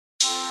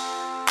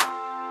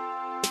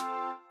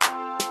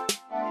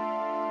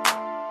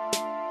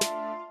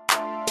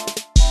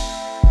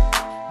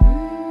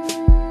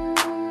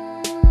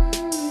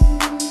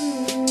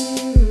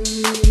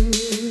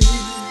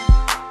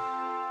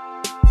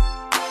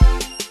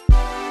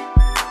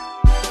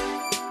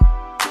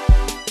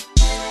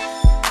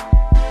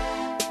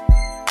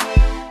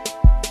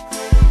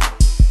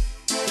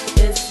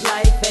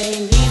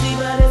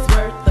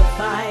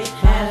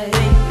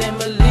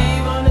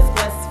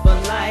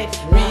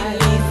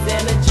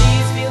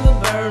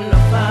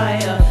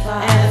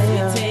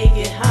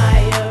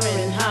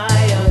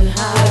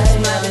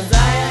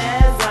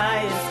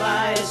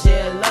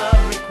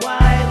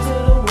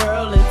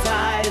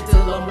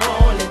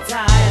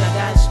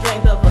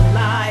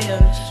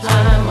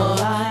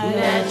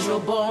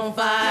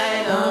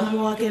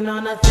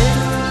on a thin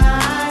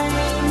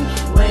line,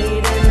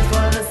 waiting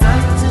for the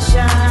sun to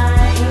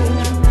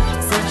shine,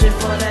 searching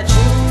for that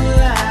true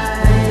light.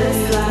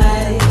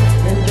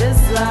 In this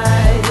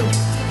life,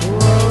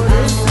 whoa,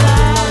 this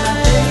life,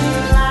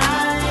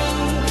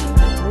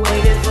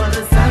 waiting for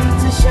the sun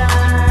to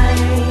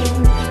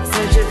shine,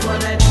 searching for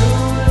that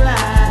true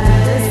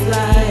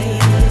light.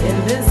 In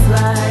this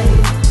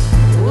life,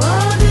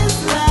 whoa, this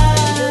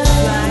life,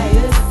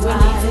 we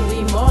need to be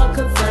more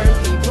concerned.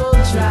 People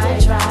try,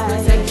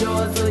 protect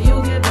yours so you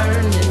get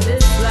burned in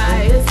this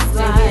life.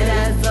 Take it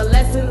as a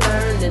lesson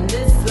learned in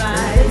this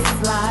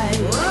life.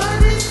 Whoa,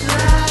 this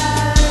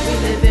life, we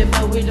live it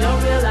but we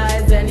don't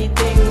realize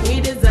anything we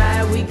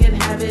desire. We can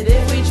have it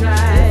if we try.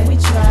 In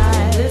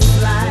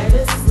this life, in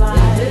this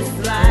life,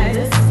 in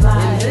this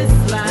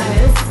life,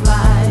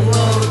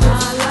 whoa,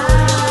 this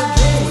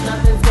life,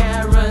 nothing's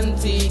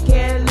guaranteed.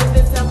 Can't live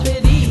in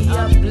self-pity.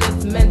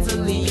 Uplift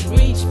mentally,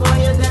 reach for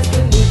your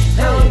destiny.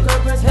 Conquer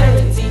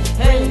prosperity,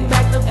 bring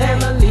back the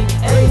family,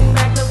 bring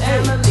back the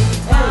family.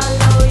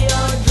 Follow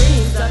your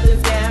dreams,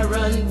 nothing's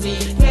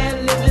guaranteed. Can't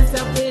live in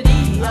self-pity.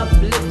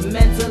 Uplift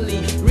mentally,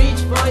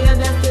 reach for your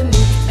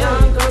destiny.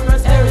 Conquer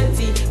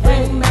prosperity,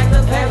 bring back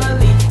the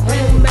family,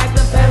 bring back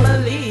the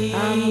family.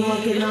 I'm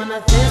walking on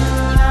a thin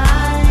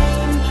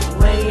line,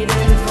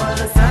 waiting for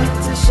the sun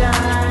to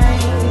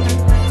shine,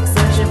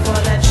 searching for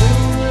that true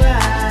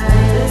light.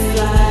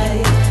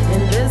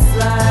 In this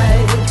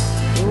life,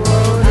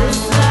 whoa, this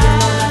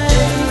life,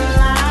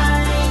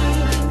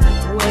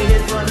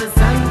 waiting for the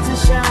sun to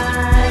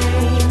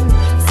shine,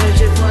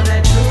 searching for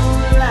that true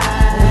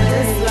light.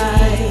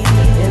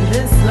 In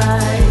this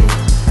life,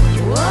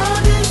 whoa,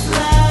 this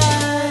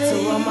life. To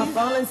all my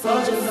fallen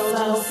soldiers, I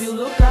hope you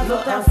look out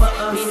for us.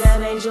 Be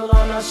that angel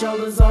on our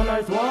shoulders on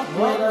earth, walk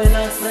with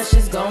us. Flesh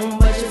is gone,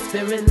 but your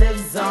spirit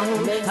lives on.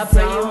 I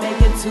pray you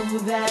make it to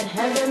that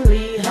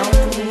heavenly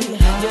home.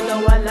 You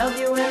know I love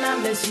you and I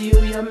miss you.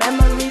 Your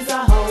memories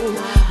I hold.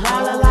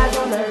 While alive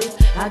on earth,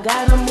 I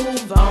gotta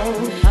move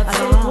on. I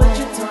take what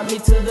you taught me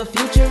to the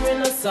future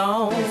in a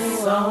song.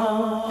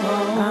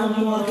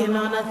 I'm walking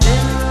on a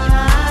thin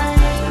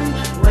line,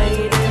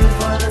 waiting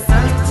for the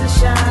sun to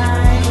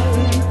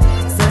shine,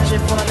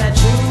 searching for that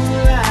true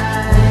light.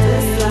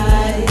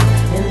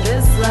 In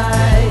this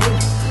life,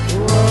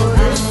 whoa,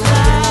 this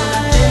life,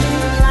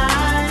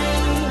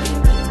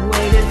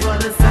 waiting for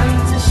the sun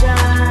to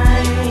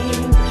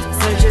shine,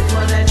 searching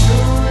for that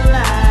true